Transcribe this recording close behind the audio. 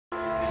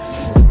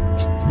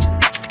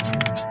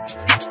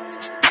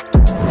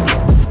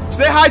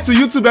Say hi to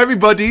YouTube,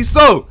 everybody.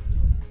 So,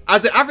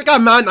 as an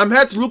African man, I'm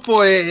here to look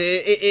for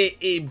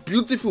a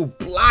beautiful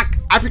black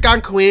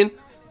African queen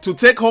to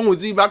take home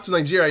with me back to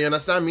Nigeria. You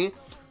understand me?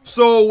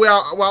 So we're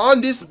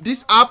on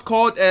this app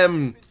called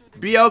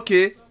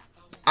BLK.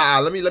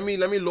 Let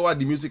me lower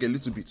the music a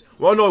little bit.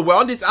 Well, no, we're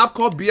on this app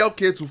called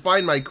BLK to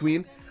find my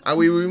queen, and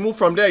we will move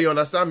from there. You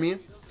understand me?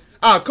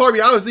 Corey,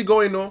 how is it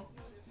going? No.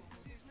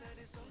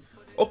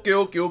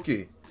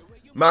 Okay.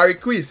 Mary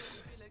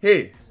quiz.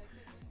 Hey.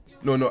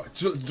 No.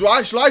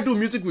 Should I do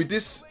music with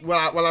this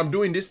while I'm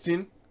doing this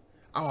thing?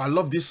 Oh, I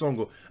love this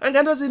song. And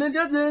that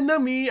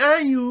doesn't me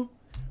and you.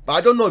 But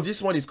I don't know if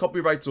this one is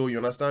copyright, so you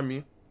understand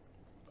me?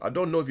 I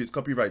don't know if it's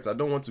copyright. I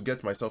don't want to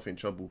get myself in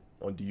trouble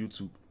on the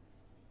YouTube.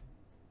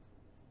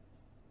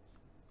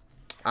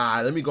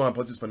 Let me go and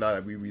put this for now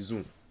and we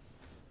resume.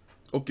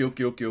 Okay.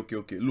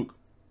 Look.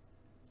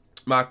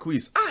 My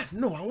quiz.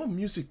 No, I want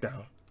music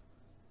now.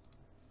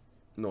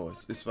 No,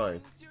 it's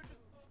fine.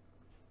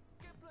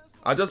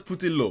 I just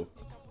put it low.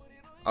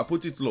 I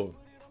put it low.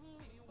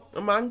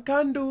 A man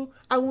can do,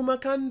 a woman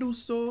can do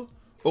so.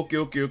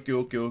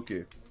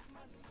 Okay.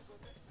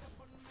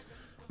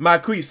 My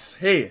quiz.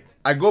 Hey,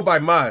 I go by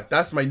Ma.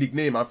 That's my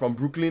nickname. I'm from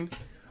Brooklyn.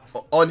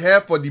 On here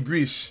for the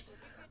bridge.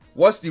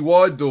 What's the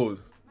word though?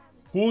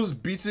 Who's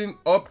betting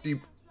up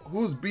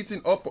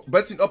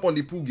on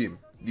the pool game?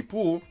 The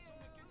pool.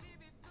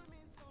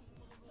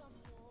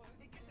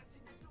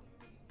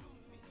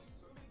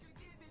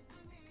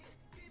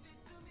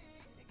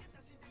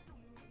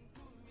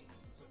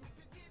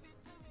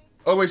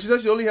 Oh wait, she said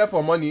she only here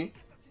for money.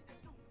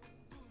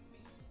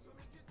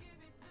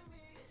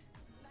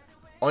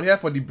 On here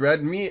for the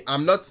bread. Me,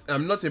 I'm not a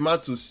man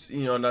to,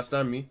 you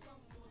understand me.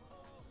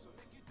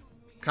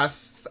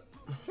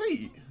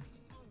 Hey,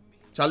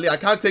 Charlie, I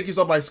can't take this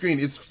off my screen.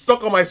 It's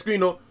stuck on my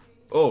screen.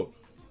 Oh,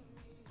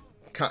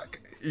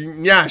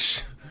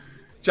 Nyash,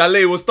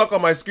 Charlie, it was stuck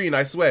on my screen.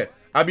 I swear.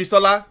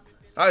 Abisola,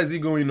 how is it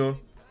going?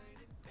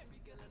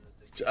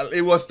 Charlie,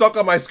 it was stuck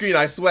on my screen.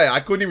 I swear,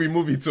 I couldn't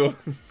remove it. So.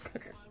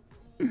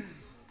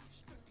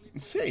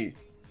 See,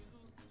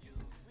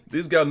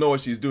 this girl know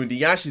what she's doing. The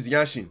yash is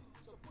yashing.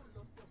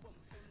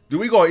 Do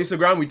we go on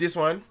Instagram with this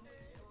one?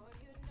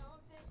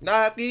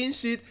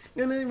 Shit.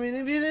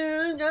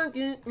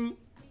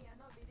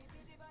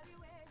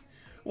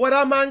 What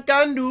a man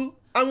can do,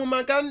 a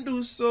woman can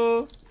do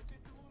so.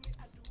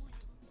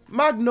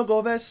 Magno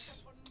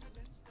Goves.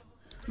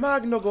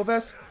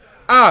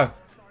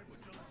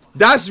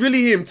 That's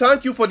really him.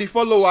 Thank you for the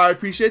follow. I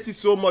appreciate it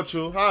so much.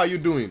 How are you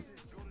doing?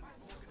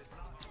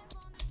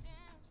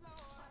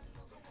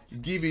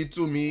 Give it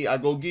to me, I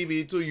go give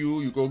it to you,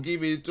 you go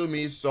give it to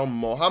me some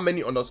more. How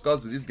many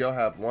underscores does this girl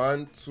have?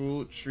 1,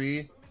 2,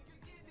 3,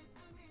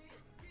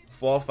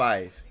 4,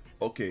 5.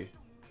 Okay.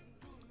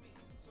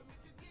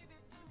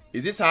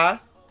 Is this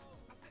her?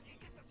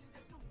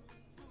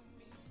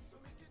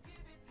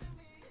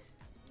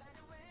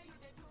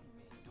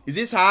 Is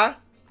this her?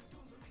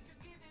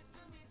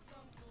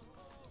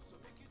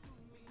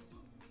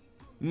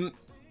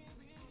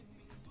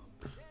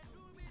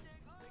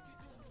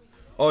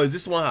 Oh, is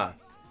this one her?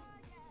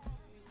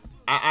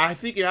 I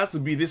think it has to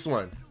be this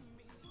one.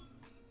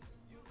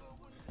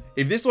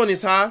 If this one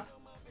is her,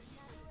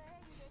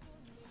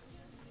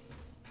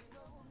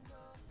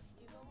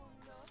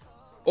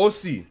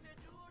 OC.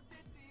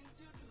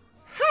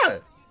 Huh.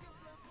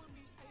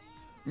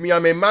 Me,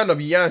 I'm a man of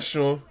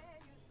Yansho.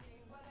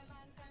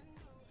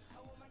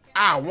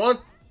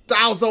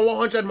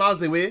 1,100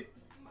 miles away.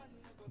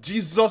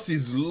 Jesus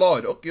is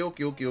Lord.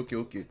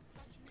 Okay.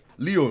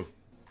 Leo.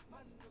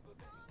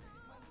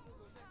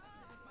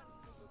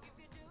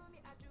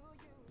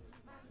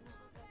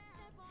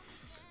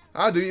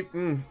 How do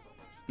you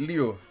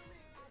Leo?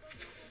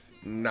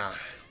 Nah.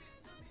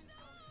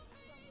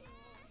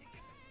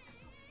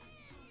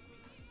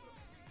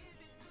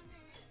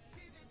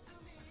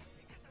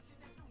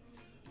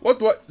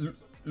 What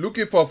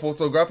looking for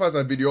photographers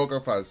and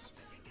videographers.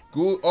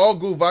 All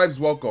good vibes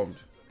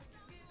welcomed.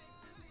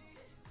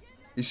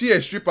 Is she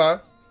a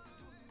stripper?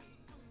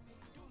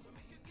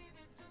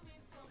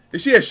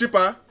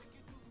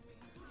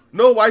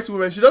 No white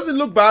woman. She doesn't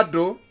look bad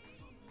though.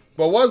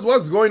 But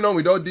what's going on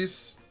with all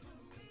this?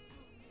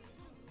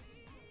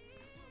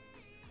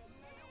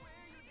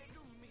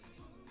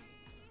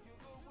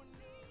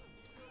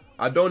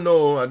 I don't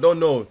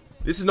know.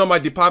 This is not my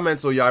department,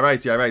 so you're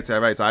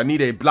right. I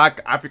need a black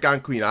African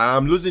queen.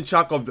 I'm losing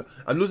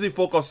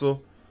focus,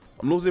 so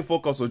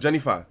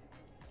Jennifer.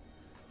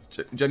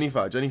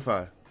 Jennifer. If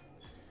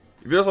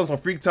you just want some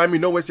free time, you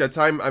know, waste your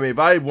time. I'm a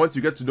vibe once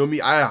you get to know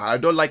me. I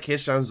don't like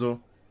Haitians, though.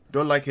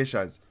 Don't like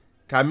Haitians.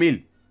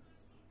 Camille.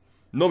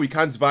 No, we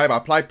can't vibe.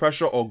 Apply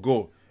pressure or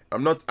go.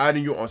 I'm not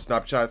adding you on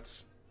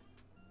Snapchat.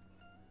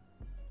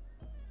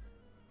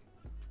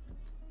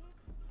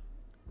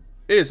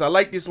 Yes, I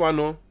like this one,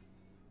 no.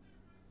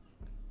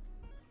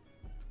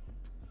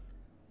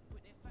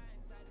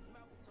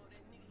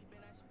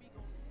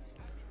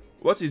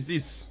 What is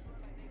this?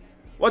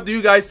 What do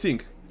you guys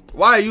think?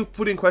 Why are you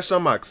putting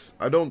question marks?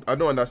 I don't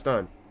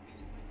understand.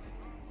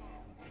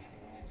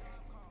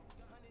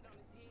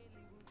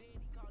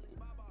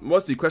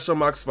 What's the question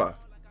marks for?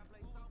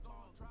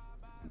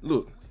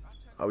 Look,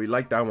 I will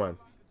like that one.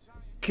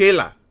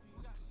 Kayla.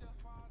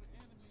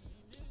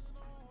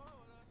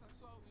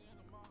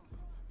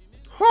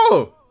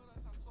 Oh,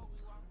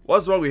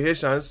 what's wrong with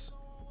Haitians?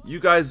 You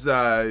guys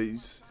are in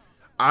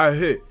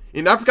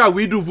Africa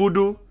we do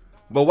voodoo,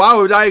 but why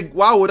would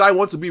I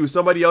want to be with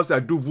somebody else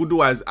that do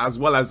voodoo as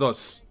well as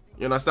us?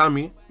 You understand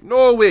me?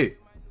 No way.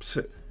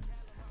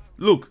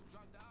 Look,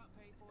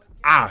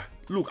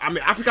 look, I'm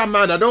an African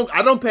man. I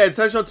don't pay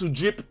attention to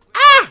drip.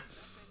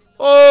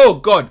 Oh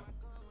God,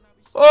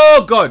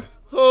 oh God,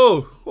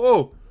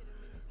 oh,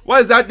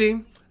 what is that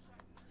thing?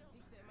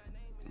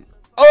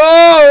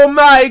 Oh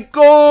my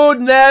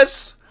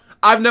goodness,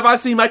 I've never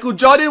seen Michael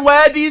Jordan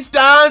wear these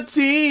damn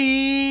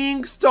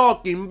things.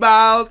 Talking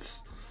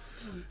about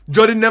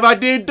Jordan never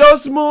did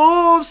those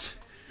moves.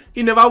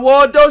 He never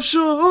wore those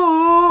shoes.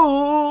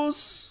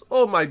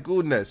 Oh my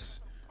goodness,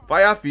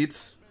 fire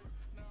fits.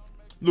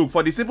 Look,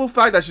 for the simple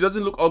fact that she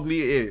doesn't look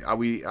ugly, I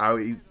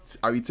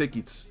will take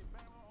it.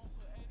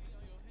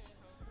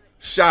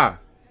 Sha.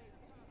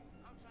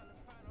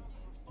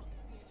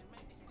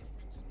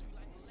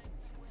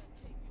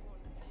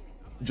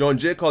 John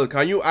J. Cole,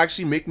 can you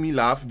actually make me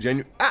laugh?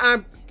 Girl,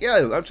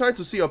 I'm trying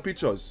to see your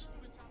pictures.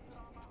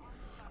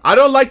 I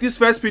don't like this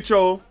first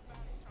picture.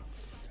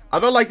 I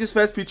don't like this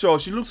first picture.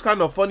 She looks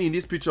kind of funny in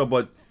this picture,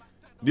 but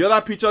the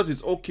other pictures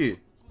is okay.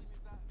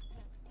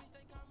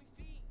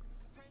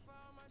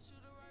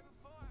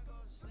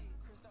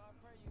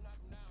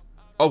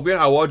 Upgrade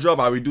her wardrobe,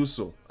 I will do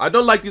so. I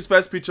don't like this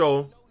first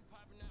picture.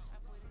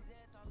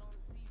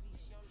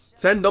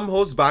 Send them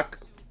hoes back.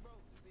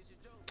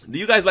 Do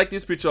you guys like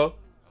this picture?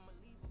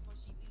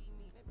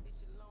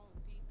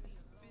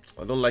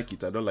 I don't like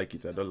it. I don't like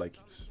it. I don't like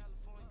it.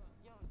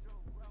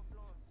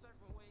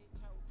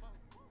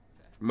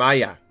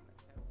 Maya.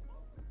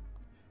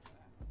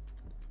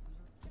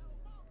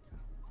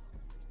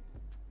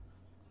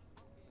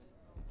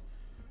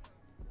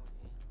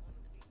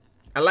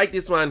 I like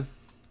this one.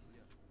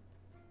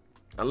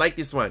 I like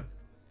this one.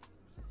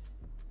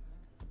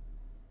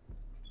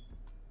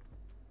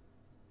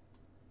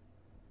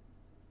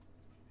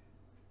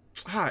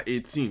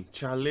 18.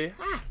 Charlie.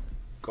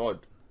 God.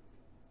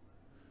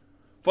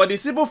 For the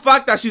simple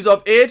fact that she's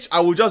of age, I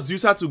will just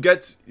use her to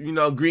get,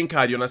 green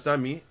card. You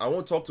understand me? I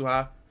won't talk to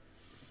her.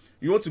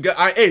 You want to get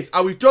Ace? I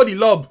will throw the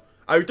lob.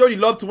 I will throw the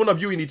lob to one of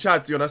you in the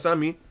chat. You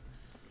understand me?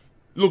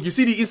 Look, you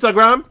see the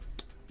Instagram?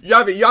 You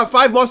have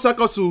 5 more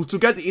seconds to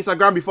get the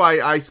Instagram before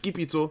I skip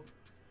it. Oh.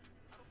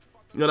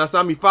 You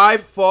understand me?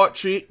 5, 4,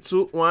 3,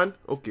 2, 1.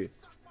 Okay.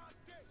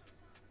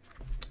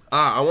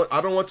 I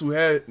don't want to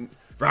hear.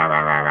 Rah, rah,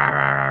 rah, rah,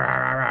 rah,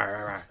 rah, rah,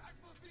 rah, rah.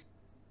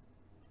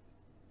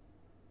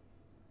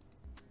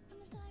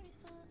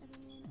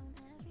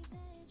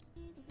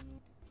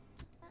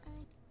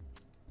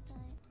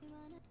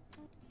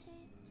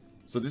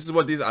 So this is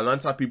what these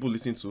Atlanta people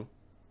listen to.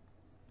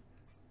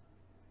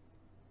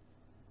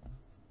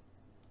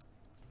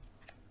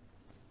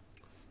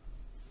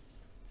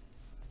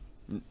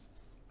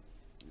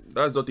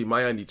 That's not the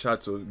Maya in the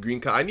chat. So green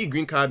card. I need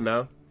green card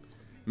now.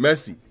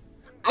 Mercy.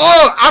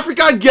 Oh,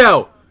 African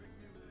girl.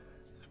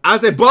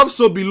 As a Bob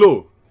so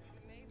below.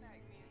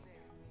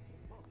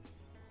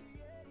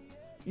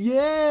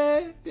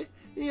 Yeah.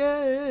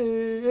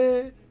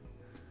 Yeah.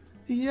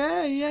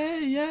 Yeah, yeah,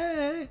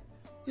 yeah.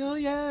 Oh,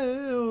 yeah,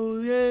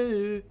 oh,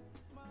 yeah.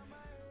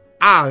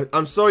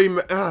 I'm sorry.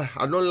 I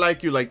don't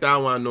like you like that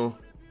one, no.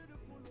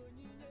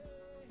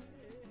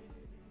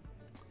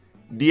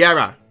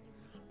 Diara.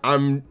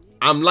 I'm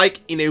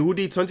like in a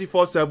hoodie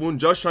 24/7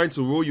 just trying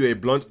to roll you a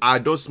blunt. I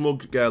don't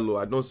smoke, girl.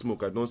 I don't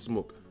smoke. I don't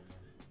smoke.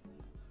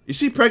 Is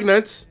she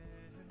pregnant?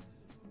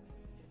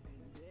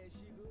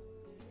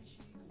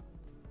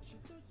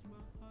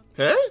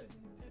 Huh?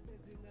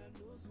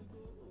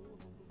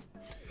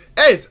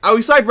 Hey, I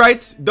will swipe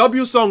right.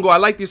 W song. I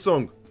like this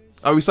song.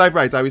 I will swipe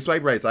right. I will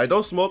swipe right. I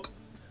don't smoke,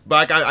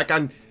 but I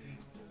can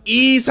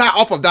ease her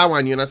off of that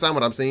one. You understand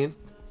what I'm saying?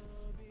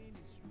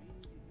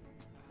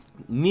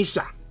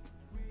 Nisha.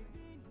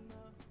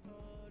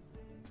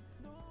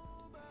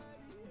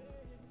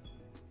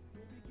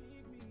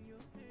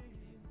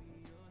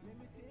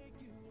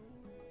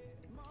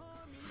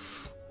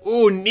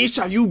 Oh,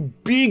 Nisha, you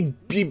big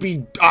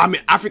I'm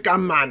an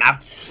African man.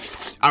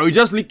 I will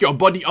just lick your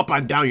body up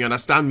and down. You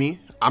understand me?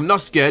 I'm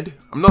not scared.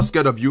 I'm not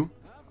scared of you.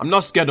 I'm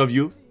not scared of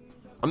you.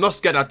 I'm not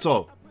scared at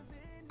all.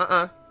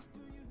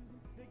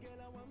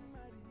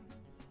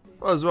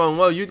 What's wrong?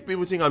 Well, you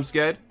people think I'm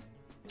scared?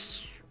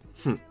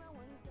 Dude,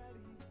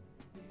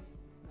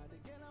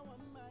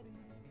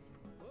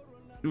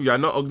 you're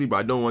not ugly, but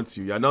I don't want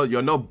you.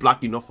 You're not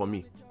black enough for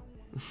me.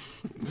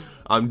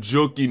 I'm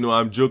joking. No,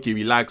 I'm joking.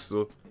 Relax,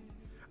 so.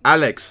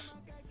 Alex,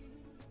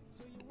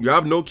 you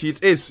have no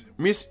kids. Ace,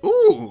 Miss.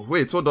 Ooh,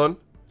 wait, hold on.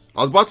 I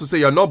was about to say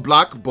you're not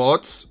black,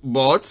 but.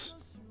 You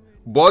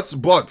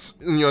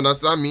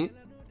understand me?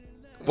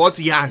 But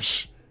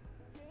yash.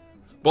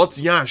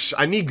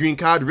 I need green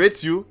card.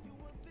 Rate you.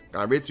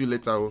 I'll rate you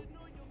later. Oh.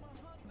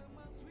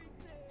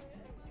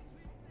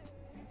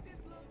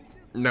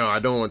 No, I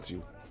don't want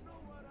to.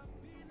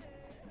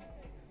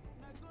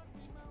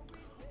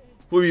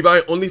 Who will be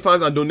buying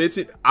OnlyFans and donate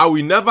it? I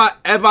will never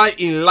ever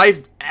in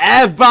life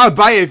ever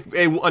buy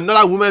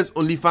another woman's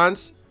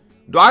OnlyFans.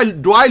 Do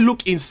I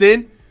look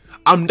insane?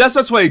 I'm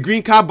desperate for a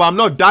green card, but I'm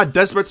not that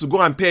desperate to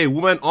go and pay a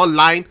woman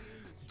online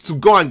to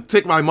go and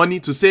take my money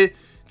to say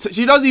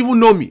she doesn't even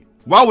know me.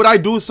 Why would I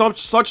do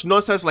such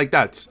nonsense like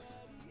that?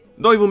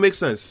 Don't even make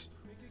sense.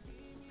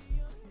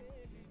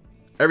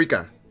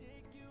 Erica.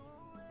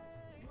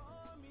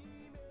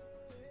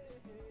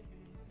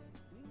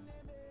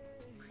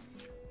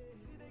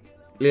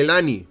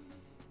 Leilani.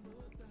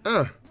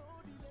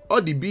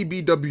 All the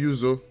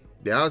BBWs, oh,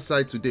 they're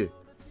outside today.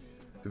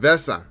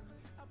 Versa.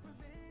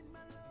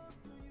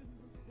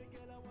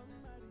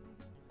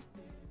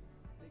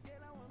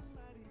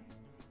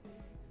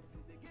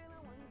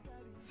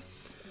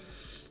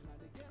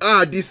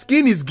 The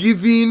skin is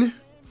giving,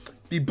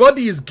 the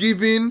body is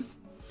giving,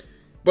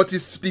 but the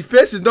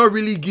face is not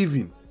really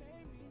giving.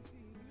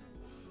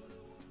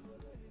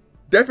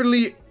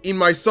 Definitely in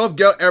my soft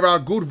girl era,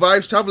 good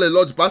vibes, travel a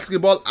lot,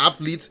 basketball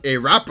athlete, a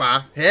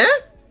rapper,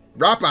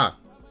 rapper,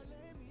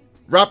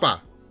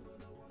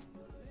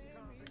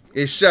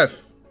 a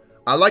chef.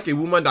 I like a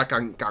woman that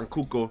can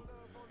cook. Oh.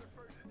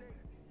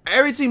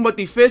 Everything but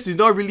the face is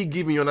not really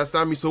giving, you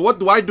understand me? So what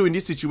do I do in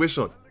this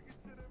situation?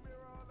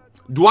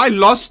 Do I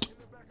lust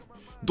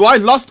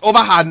over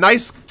her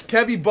nice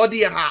curvy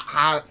body and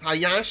her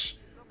yansh?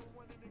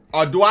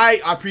 Or do I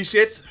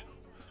appreciate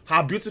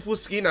her beautiful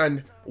skin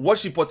and what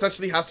she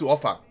potentially has to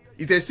offer?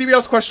 It's a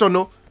serious question,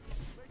 no?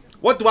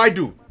 What do I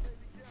do?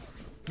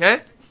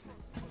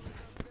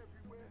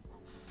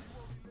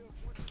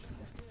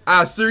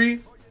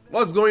 Siri,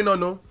 what's going on,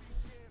 no?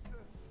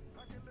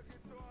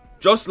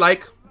 Just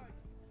like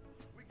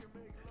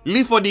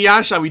live for the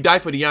yansh and we die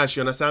for the yansh,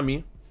 you understand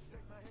me?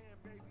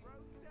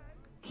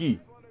 Key.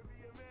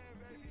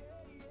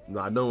 No,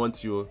 I don't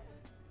want you.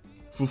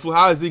 Fufu,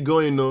 how is it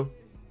going, no?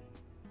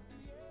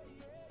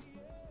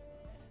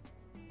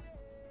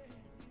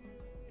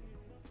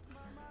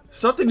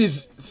 Something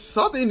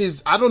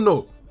is, I don't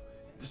know.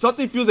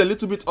 Something feels a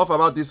little bit off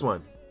about this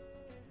one.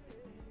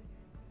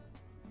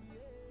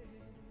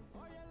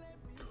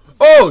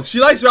 Oh, she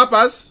likes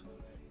rappers.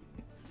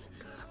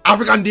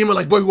 African demon,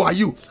 like, boy, who are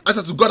you?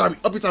 Answer to God, I be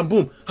up it and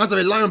boom. Hands of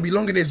a lion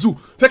belong in a zoo.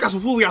 Pekas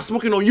Fufu, we are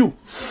smoking on you.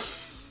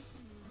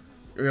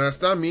 You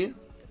understand me?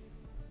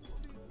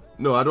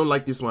 No, I don't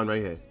like this one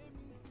right here.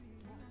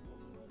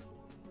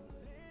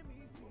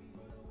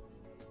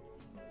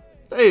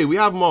 Hey, we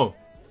have more.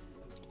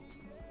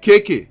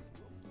 KK.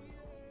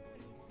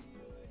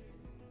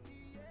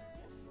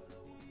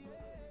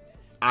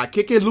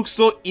 KK looks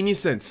so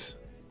innocent.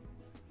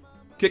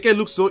 KK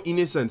looks so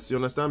innocent, you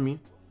understand me?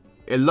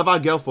 A lover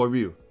girl for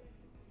real.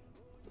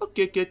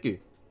 Okay, KK.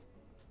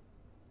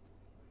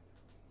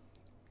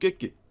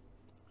 KK.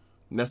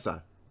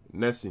 Nessa.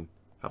 Nessin.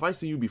 Have I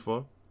seen you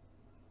before?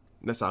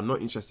 Nessa, I'm not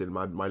interested,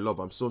 my love.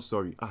 I'm so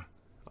sorry.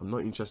 I'm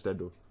not interested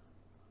though.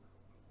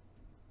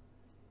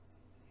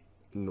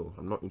 No,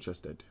 I'm not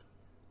interested.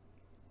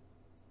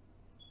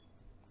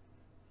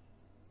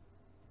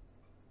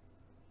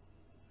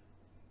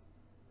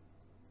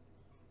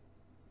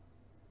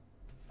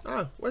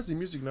 Where's the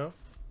music now?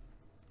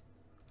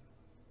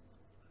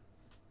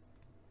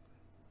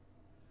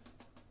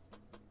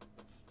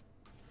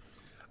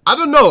 I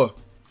don't know.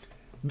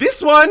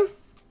 This one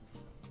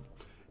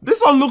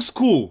looks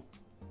cool.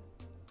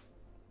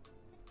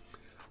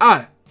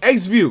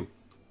 X-View.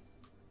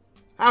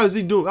 How is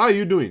he doing? How are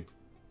you doing?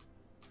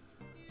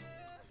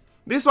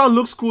 This one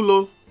looks cool,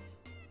 though.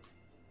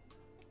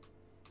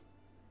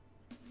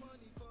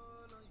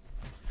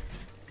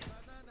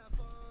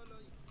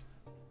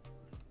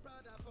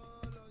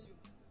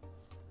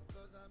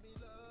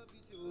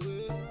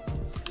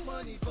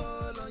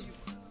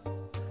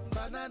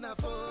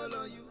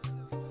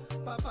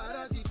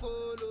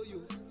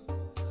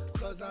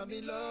 I'm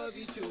in love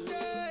with you.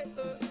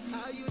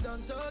 Are you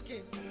done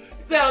talking?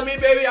 Tell me,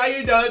 baby, are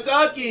you done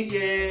talking?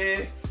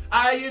 Yeah.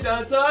 Are you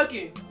done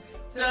talking?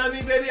 Tell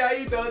me, baby, are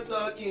you done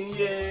talking?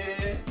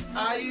 Yeah.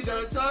 Are you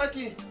done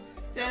talking?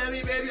 Tell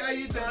me, baby, are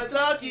you done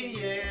talking?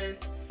 Yeah.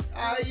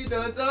 Are you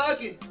done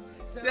talking?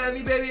 Tell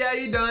me, baby, are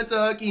you done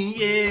talking?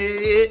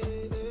 Yeah.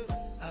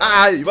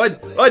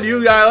 What do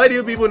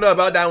you people know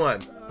about that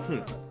one?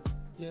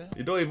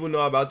 You don't even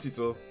know about it,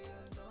 so.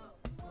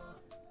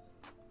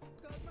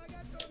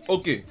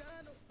 Okay,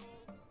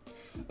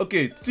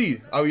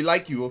 T, I will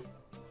like you.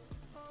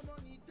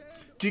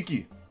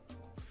 Kiki.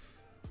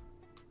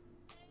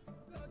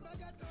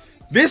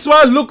 This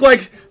one look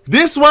like,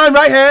 this one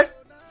right here,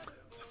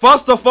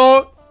 first of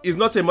all, is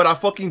not a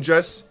motherfucking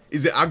dress.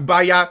 It's an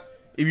agbaya.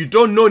 If you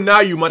don't know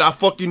now, you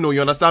motherfucking know. You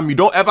understand me?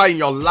 Don't ever in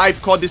your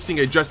life call this thing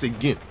a dress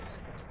again.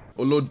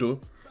 Olodo.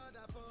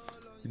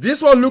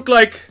 This one look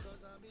like,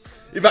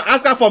 if I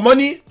ask her for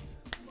money,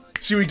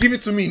 she will give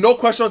it to me. No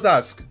questions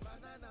asked.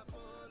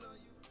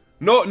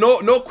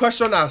 No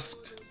question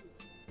asked.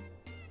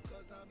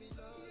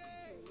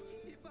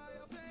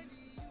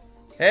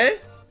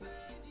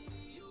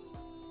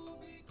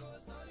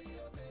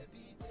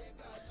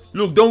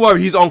 Look, don't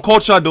worry. He's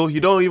uncultured though. He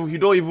don't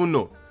even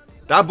know.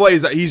 That boy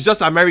he's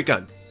just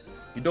American.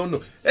 He don't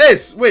know. Hey,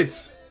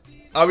 wait.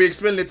 I will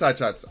explain later,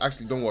 chat.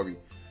 Actually, don't worry.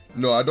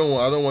 No, I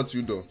don't want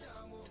you though.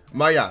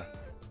 Maya.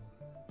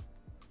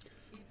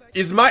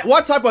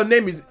 What type of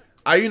name is?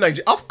 Are you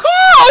Nigerian? Of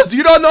course.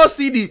 You don't know.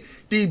 See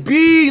the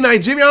big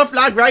Nigerian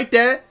flag right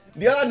there.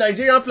 The other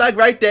Nigerian flag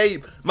right there.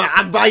 My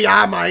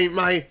Agbaya,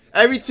 my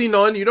everything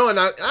on. You don't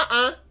know.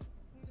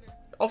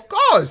 Of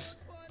course.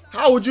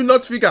 How would you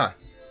not figure?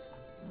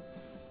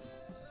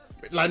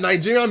 Like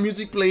Nigerian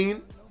music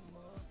playing.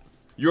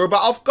 Yoruba,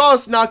 of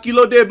course. Now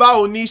kilo deba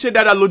oni she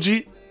dada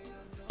logi.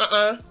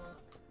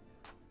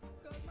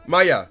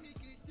 Maya.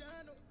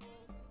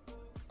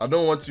 I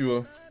don't want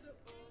you.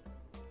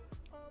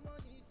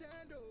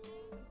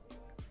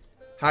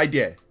 Hi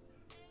there.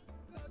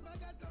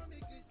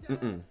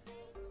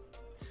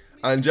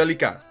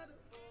 Angelica.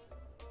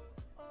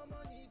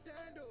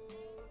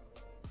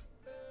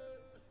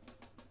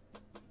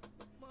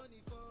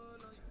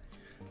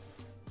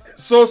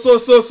 So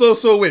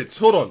wait,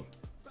 hold on.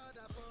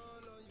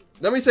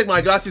 Let me take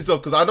my glasses off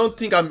because I don't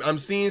think I'm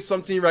seeing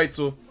something right.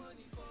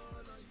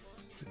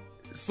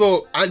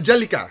 So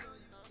Angelica,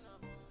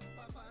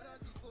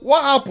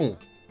 what happened?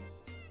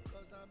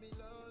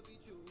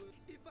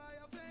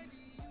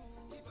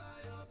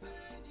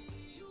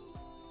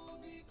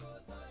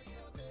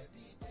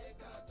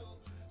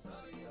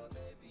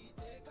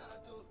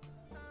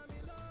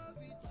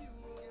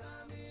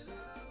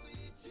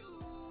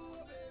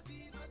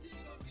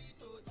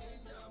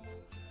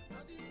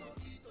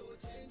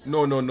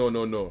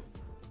 No.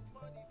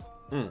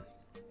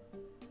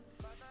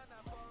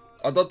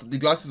 I thought the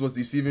glasses was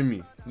deceiving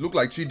me. Look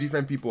like 3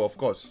 different people, of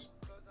course.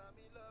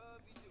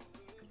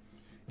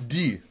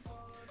 D.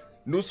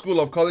 New school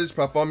of college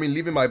performing,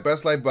 living my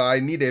best life, but I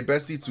need a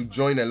bestie to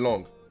join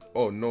along.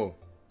 Oh no.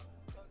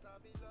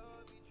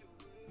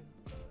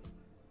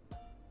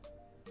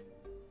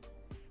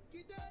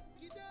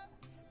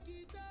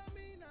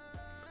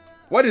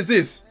 What is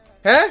this?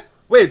 Huh?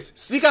 Wait,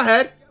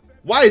 sneakerhead?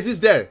 Why is this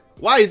there?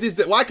 Why is this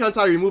there? Why can't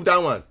I remove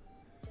that one?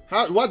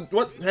 How? What?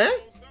 Huh?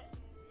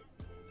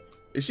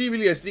 Is she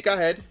really a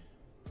sneakerhead?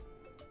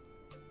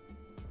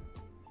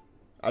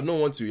 I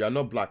don't want to. You're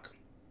not black.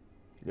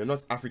 You're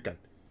not African.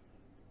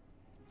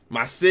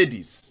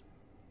 Mercedes.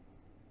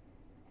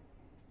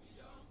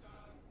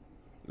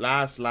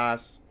 Last.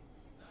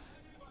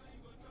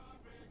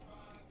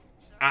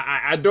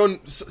 I don't.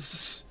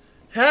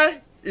 Huh?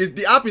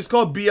 The app is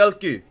called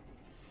BLK.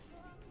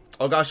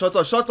 Oh God,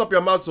 shut up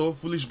your mouth, oh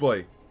foolish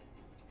boy.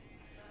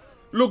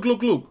 Look.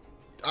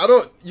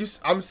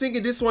 I'm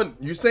thinking this one.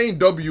 You're saying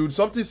W.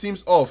 Something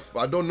seems off.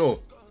 I don't know.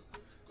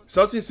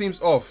 Something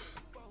seems off.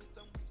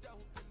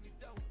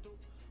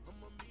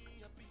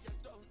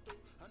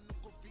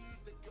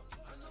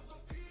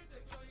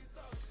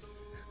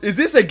 Is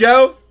this a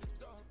girl?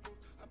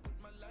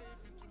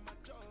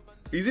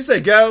 Is this a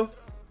girl?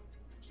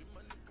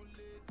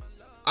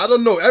 I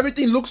don't know.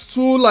 Everything looks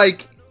too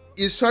like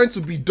it's trying to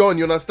be done.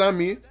 You understand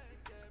me?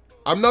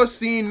 I'm not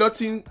seeing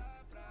nothing.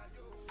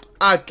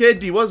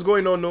 KD, what's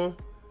going on, no?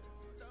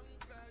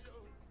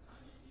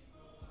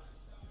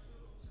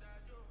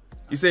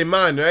 It's a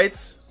man,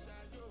 right?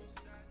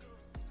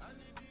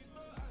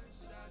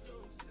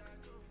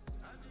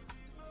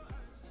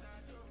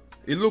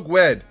 It look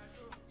weird.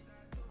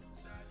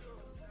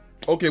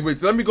 Okay,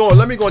 wait. Let me go on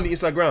the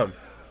Instagram.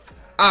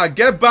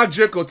 Get back,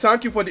 Jericho.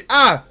 Thank you for the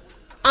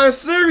and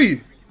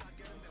Siri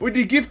with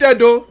the gifted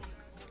though.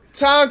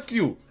 Thank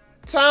you.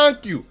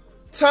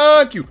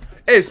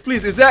 Hey,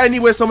 please, is there any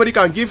way somebody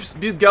can give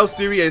this girl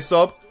Siri a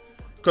sub?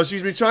 Because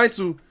she's been trying.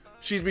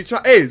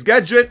 Hey,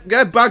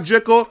 get back,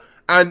 Draco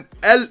and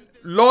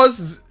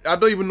Laws. I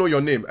don't even know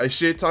your name.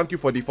 Ashay, thank you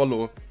for the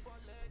follow.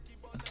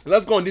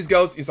 Let's go on this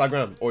girl's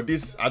Instagram or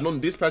this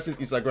person's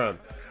Instagram.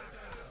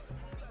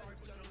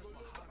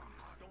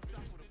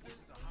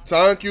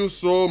 Thank you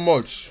so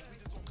much.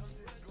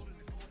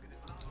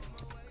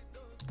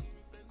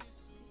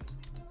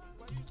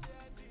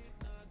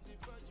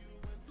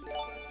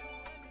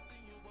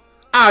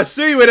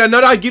 Siri with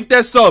another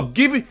gifted sub.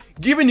 Giving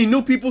the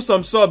new people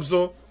some subs,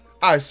 oh.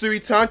 Siri,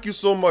 thank you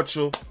so much,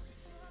 oh.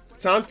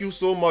 Thank you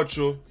so much,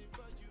 oh.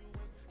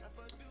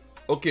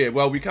 Okay,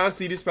 well, we can't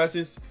see this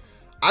person's.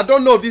 I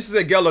don't know if this is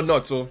a girl or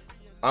not, so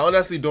I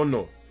honestly don't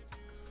know.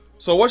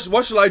 So what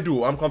should I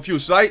do? I'm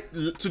confused. Should I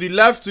to the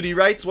left, to the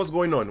right? What's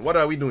going on? What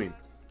are we doing?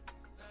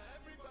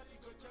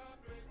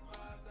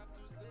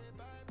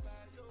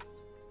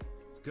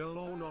 Girl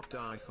or not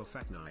die for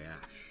fat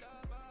Nyash.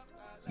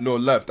 No,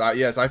 left.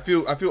 Yes, I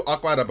feel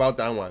awkward about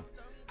that one.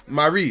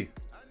 Marie.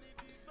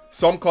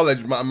 Some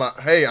college.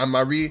 Hey, I'm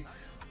Marie.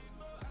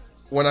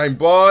 When I'm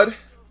bored.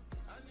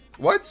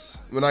 What?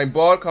 When I'm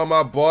bored, come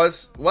out,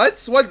 boss. What?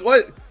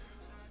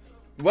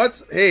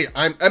 Hey,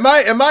 am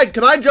I?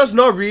 Can I just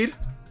not read?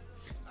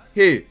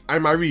 Hey,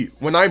 I'm Marie.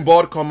 When I'm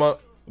bored, comma,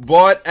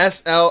 bored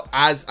SL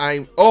as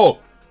I'm. Oh,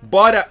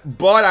 bored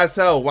as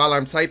hell while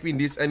I'm typing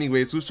this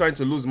anyways. Who's trying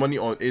to lose money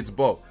on its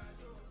ball?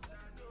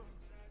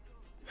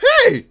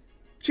 Hey,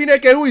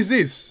 Chineke, who is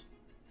this?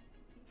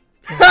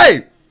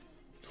 Hey!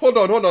 Hold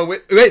on.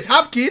 Wait,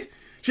 half kid?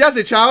 She has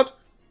a child?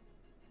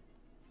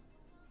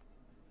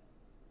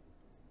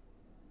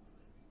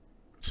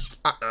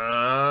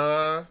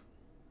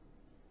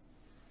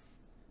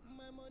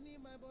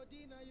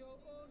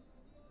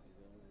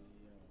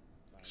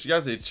 She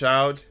has a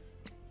child.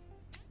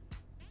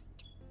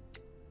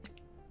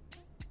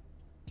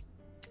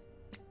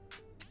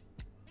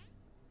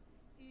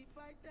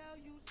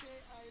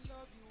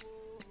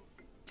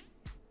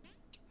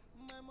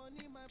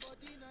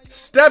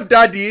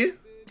 Stepdaddy.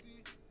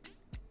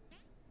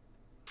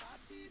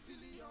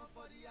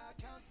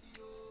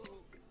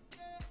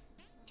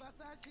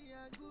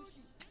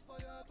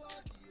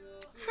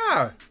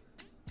 Ha.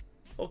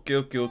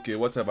 Okay.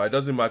 Whatever. It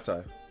doesn't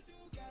matter.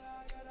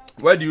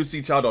 Where do you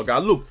see child or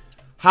girl? Look.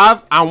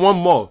 Have and one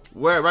more.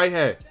 Where? Right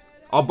here.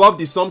 Above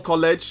the some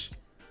college.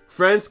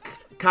 Friends,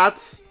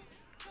 cats.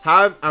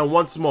 Have and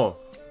want more.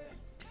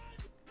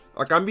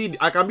 I can be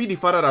the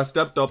father that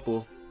stepped up.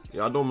 Oh,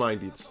 yeah, I don't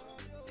mind it.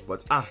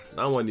 But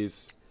that one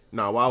is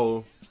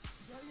wow.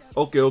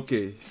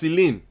 Okay.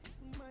 Celine.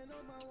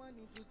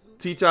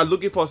 Teacher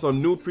looking for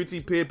some new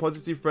pretty paid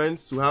positive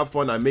friends to have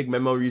fun and make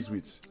memories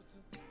with.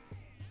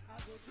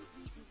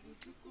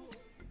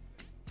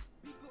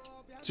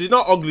 She's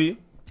not ugly.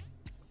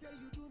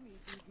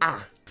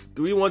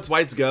 Do we want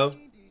white girl?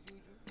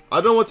 I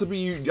don't want to be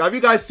you. Have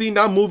you guys seen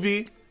that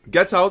movie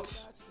Get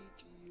Out?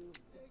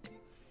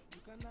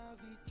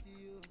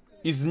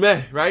 It's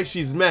meh, right?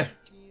 She's meh.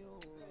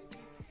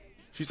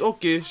 She's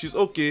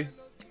okay.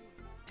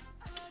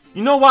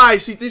 You know why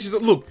she thinks she's...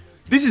 Look,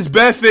 this is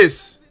bare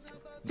face.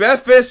 Bare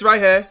face right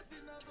here.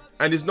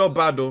 And it's not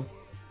bad though.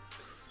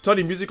 Turn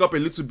the music up a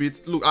little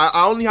bit. Look,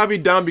 I only have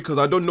it down because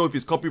I don't know if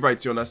it's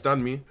copyright. You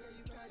understand me?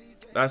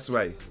 That's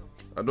why.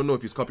 I don't know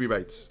if it's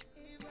copyright.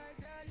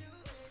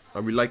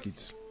 And we like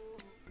it.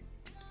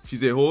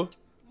 She's a hoe.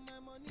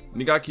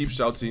 Nigga keeps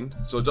shouting.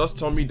 So just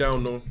turn me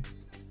down, no.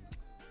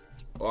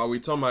 Or I will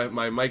turn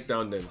my mic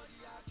down then.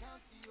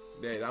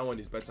 There, that one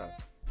is better.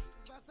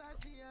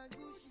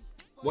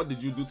 What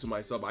did you do to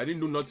myself? I didn't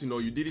do nothing, no.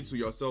 You did it to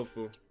yourself,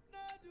 oh.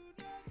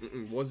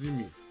 Wasn't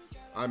me.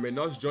 I'm a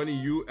nurse Johnny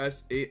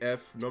USAF.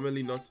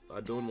 Normally not.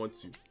 I don't want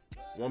to.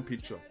 One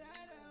picture.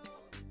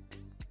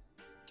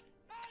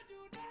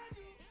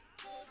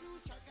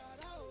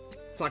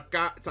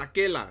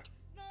 Takela.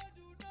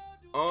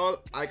 All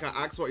I can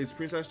ask for is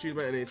princess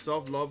treatment and a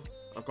self-love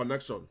and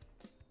connection.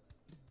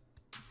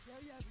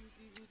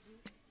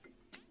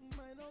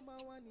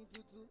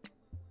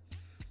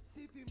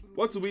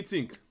 What do we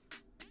think?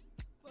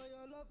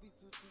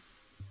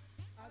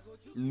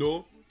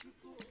 No.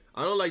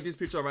 I don't like this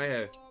picture right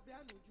here.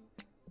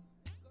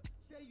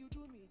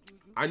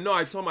 I know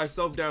I turned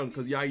myself down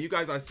because yeah, you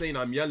guys are saying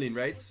I'm yelling,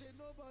 right?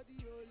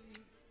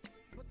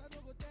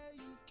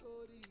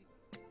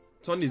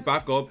 Turn this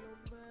back up.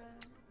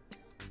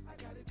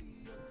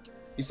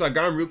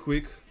 Instagram real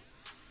quick.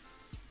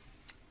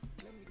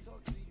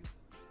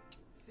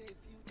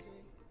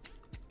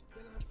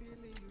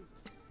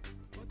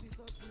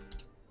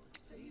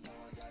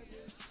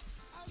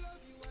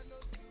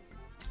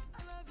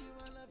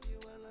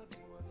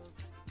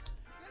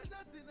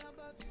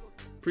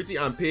 Pretty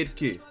and paid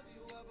K.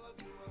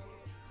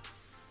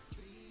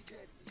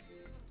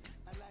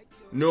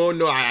 No,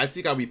 I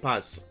think I will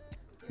pass.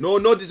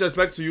 No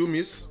disrespect to you,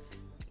 miss.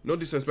 No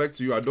disrespect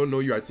to you. I don't know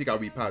you. I think I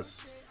will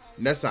pass.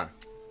 Nessa.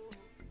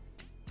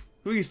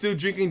 Who is still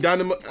drinking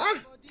dynamo?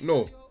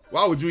 No.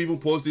 Why would you even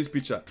post this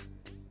picture?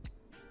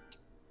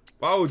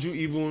 Why would you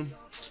even...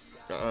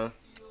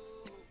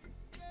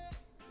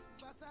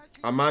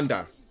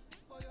 Amanda.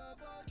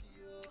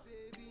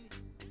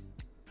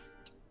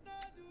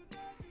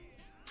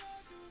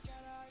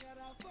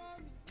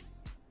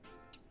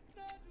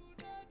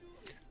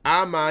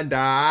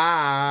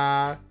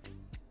 Amanda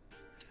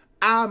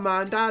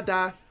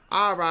da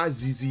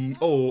R-I-Z-Z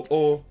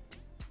oh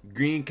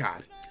green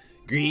card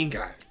green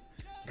card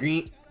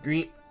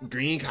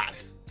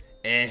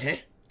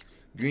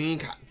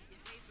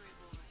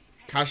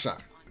Kasha.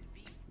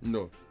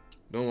 No,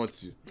 don't want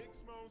to.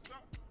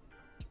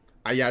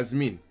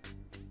 Yasmin.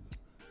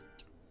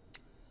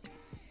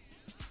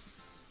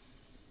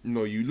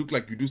 No, you look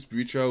like you do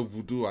spiritual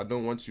voodoo. I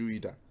don't want you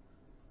either.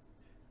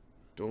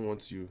 Don't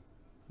want you.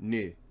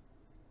 Nay.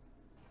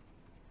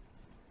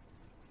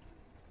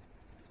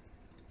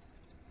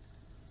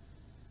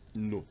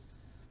 No.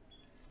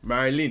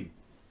 Marilyn,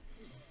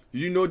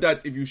 did you know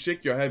that if you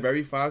shake your head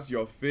very fast,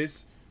 your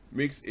face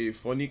makes a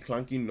funny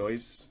clanking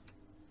noise?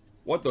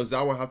 What does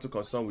that one have to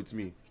concern with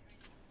me?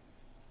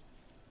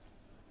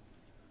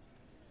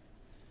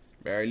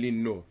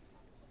 Marilyn, no.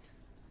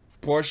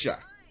 Portia.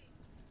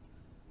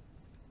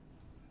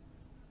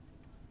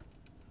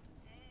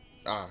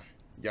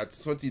 You're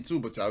 22,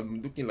 but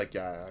I'm looking like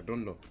I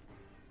don't know.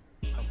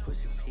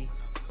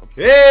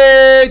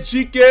 Hey,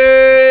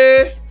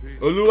 Chike!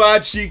 Oluwa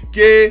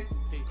Chike!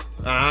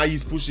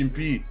 He's pushing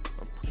P.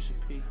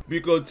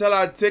 Because tell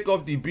her take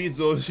off the beads,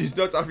 oh, she's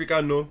not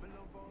African, no.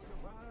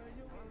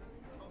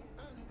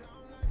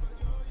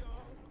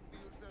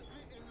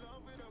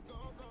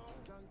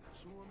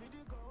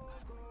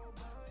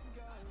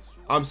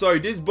 I'm sorry,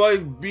 this boy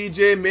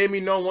BJ made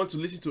me not want to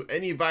listen to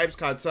any Vibes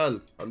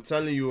Cartel. I'm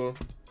telling you,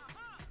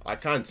 I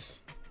can't.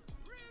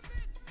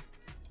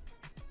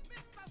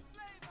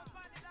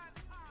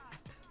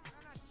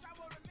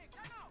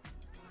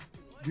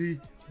 The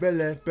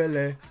Belle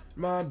Belle,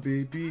 my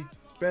baby,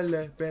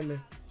 Belle Belle,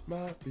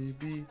 my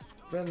baby,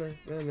 Belle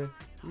Belle,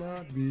 my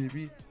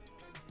baby.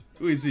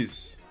 Who is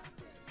this?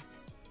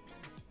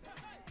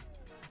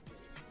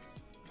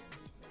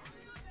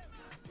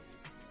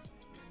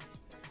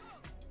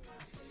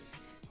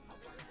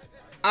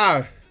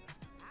 Ah,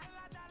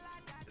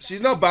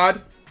 she's not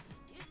bad.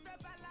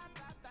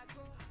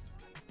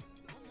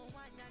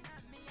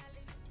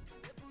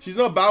 She's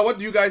not bad. What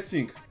do you guys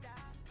think?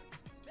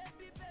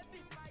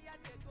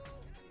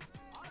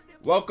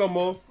 Welcome,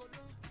 Mo.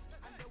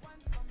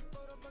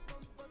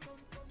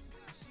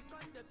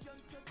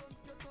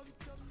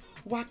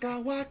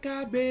 Waka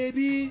waka,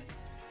 baby.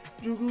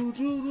 Jugu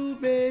jugu,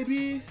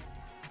 baby.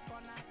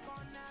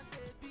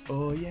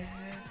 Oh yeah.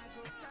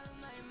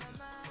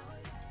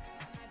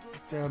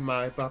 Tell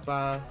my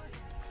papa.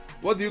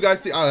 What do you guys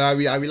think? I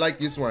will like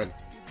this one.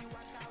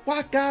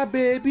 Waka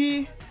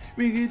baby,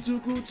 we get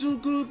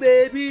tugu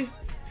baby.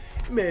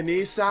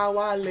 Many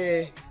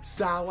sawale,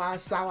 sawa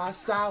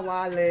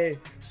sawale,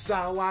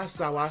 sawa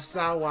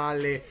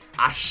sawale.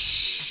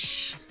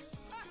 Ash.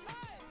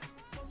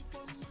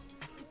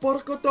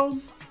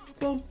 Porcotom,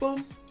 pom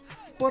pom,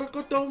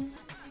 porcotom,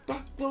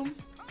 pa pom,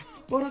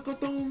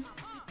 porcotom,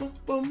 pom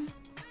pom,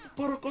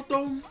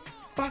 porcotom,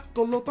 pa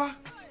colopa,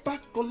 pa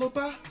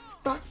colopa.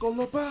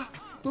 Pakolopa,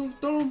 tom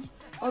tom,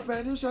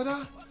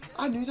 abenusada,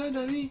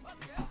 anusanari.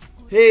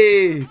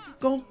 Hey,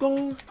 gong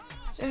gong,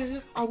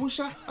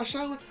 awusha,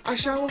 ashawo,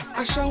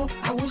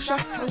 awusha.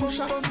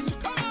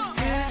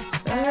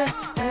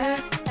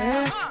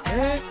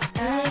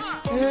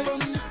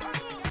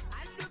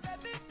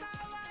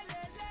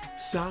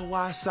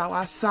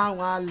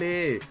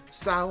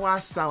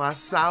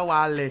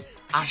 Sawale,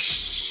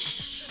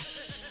 ash.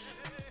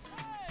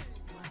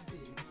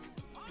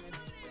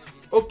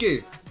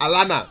 Okay,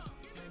 Alana.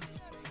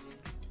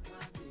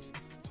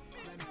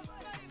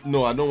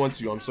 No, I don't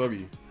want you. I'm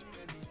sorry.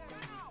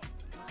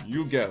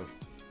 You girl.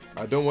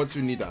 I don't want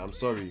you neither. I'm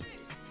sorry.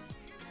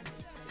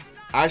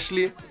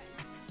 Ashley,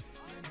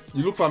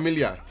 you look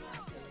familiar.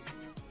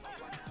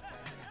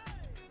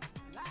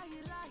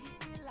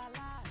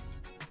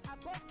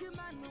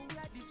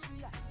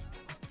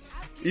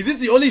 Is this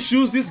the only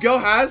shoes this girl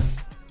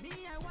has?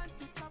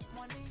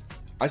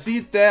 I see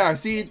it there. I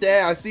see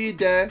it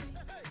there.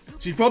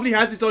 She probably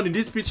has it on in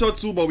this picture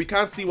too, but we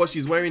can't see what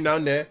she's wearing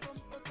down there.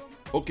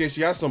 Okay,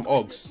 she has some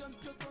Uggs.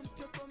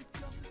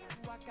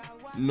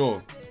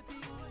 No.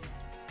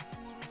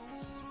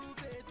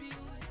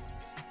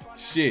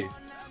 Shit.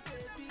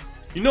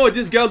 You know what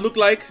this girl look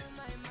like?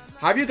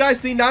 Have you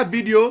guys seen that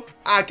video?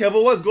 Ah,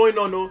 Kevin, what's going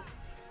on, no?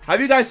 Have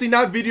you guys seen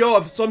that video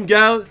of some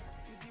girl?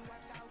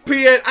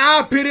 She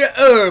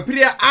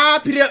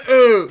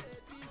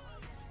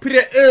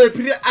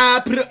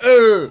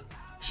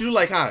look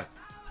like her.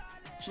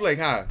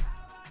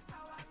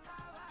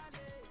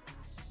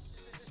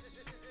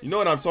 You know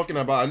what I'm talking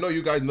about. I know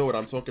you guys know what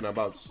I'm talking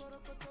about.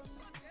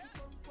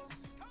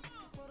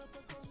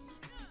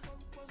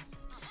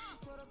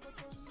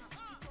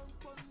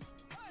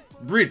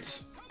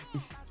 Brits.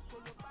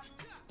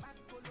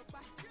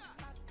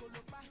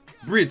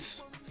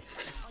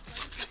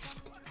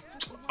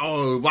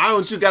 Oh, why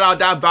don't you get out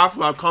that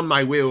bathroom and come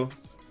my way?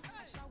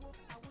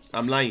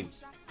 I'm lying.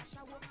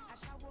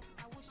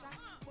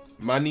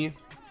 Money.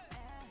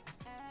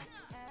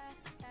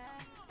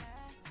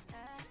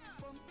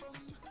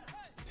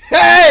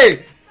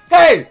 Hey!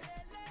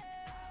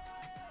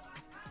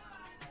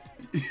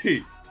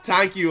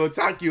 Thank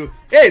you.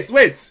 Hey,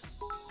 wait.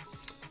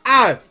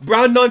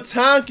 Brandon,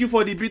 thank you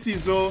for the BT,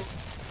 so.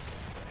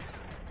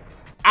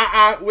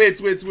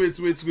 Wait.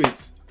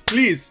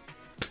 Please,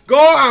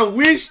 go and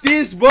wish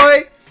this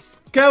boy,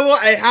 Kevin,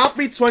 a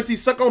happy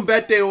 22nd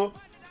birthday,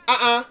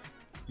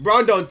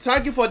 Brandon,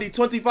 thank you for the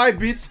 25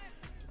 bits.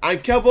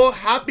 And Kevin,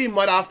 happy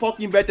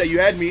motherfucking birthday, you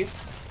heard me?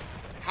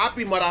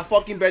 Happy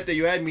motherfucking birthday,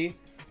 you heard me?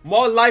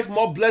 More life,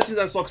 more blessings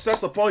and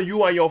success upon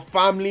you and your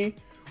family.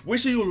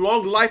 Wishing you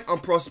long life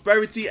and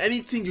prosperity.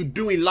 Anything you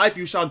do in life,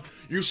 you shall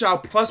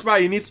prosper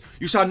in it.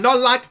 You shall not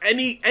lack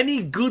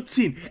any good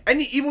thing,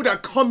 any evil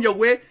that come your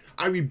way.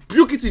 I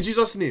rebuke it in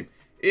Jesus' name.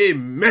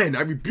 Amen.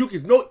 I rebuke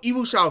it. No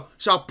evil shall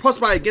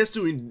prosper against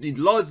you in the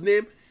Lord's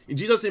name. In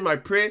Jesus' name I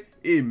pray.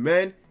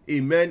 Amen.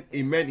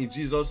 In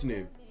Jesus'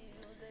 name.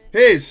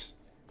 Hey,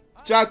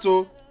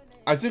 Chato,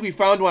 I think we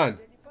found one.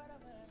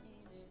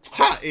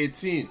 Ha,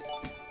 18.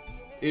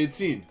 Hey,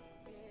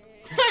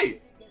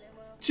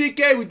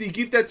 Chike with the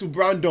gifted to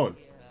Brandon.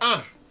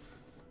 I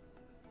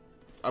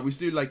will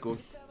still like God.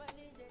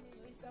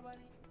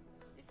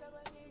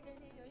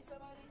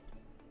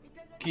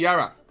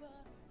 Kiara.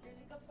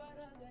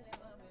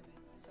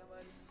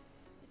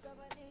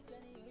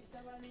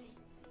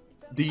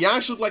 The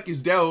yarn shoot like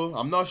it's there.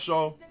 I'm not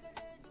sure.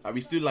 I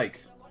will still like.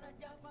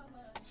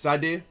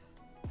 Sade.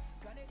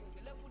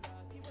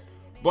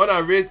 Born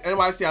and raised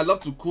NYC. I love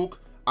to cook.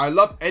 I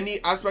love any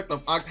aspect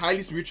of art.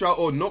 Highly spiritual.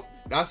 Oh, nope.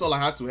 That's all I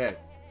had to have.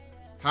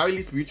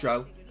 Highly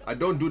spiritual. I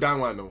don't do that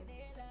one, no.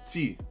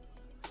 T.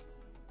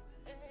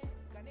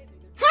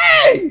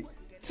 Hey!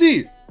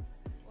 T.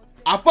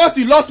 At first,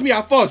 you lost me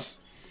at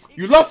first.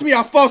 You lost me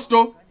at first,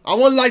 though. I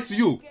won't lie to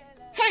you.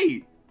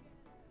 Hey!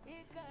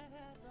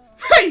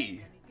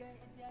 Hey!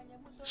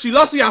 She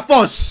lost me at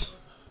first.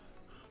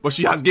 But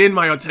she has gained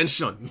my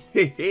attention.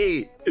 Hey,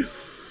 hey.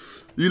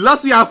 You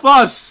lost me at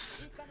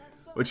first.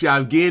 But you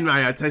have gained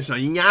my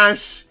attention.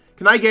 Yash.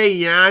 Can I get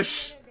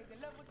yash?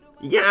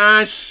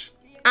 Yash.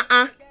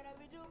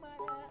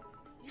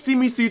 See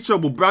me see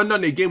trouble.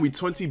 Brandon again with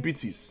 20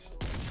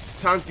 BTs.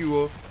 Thank you.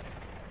 Oh.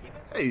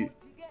 Hey.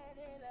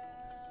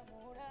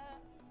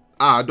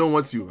 I don't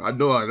want you. I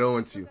don't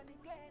want you.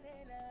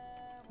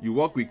 You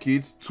work with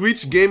kids.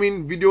 Twitch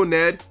gaming video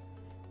nerd.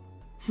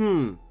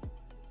 You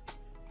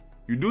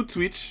do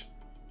Twitch?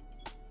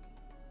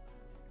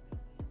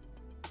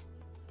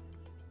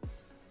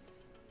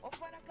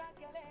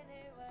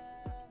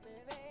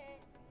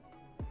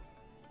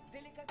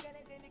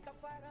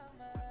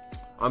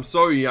 I'm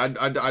sorry, I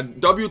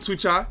W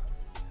Twitcher,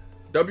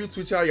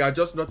 you are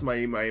just not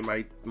my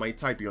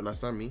type, you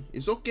understand me?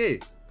 It's okay.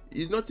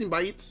 It's nothing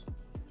but it.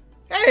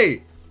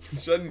 Hey!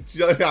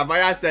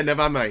 Amaya said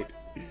never mind.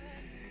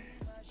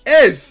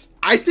 Yes,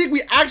 I think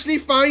we actually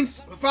found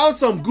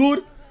some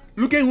good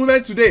looking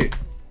women today.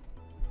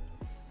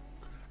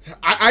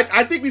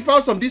 I think we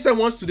found some decent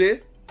ones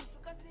today.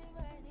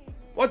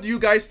 What do you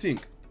guys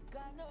think?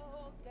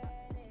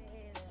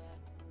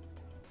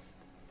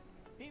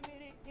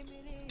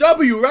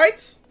 W,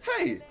 right?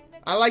 Hey,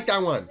 I like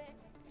that one.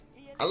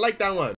 I like that one.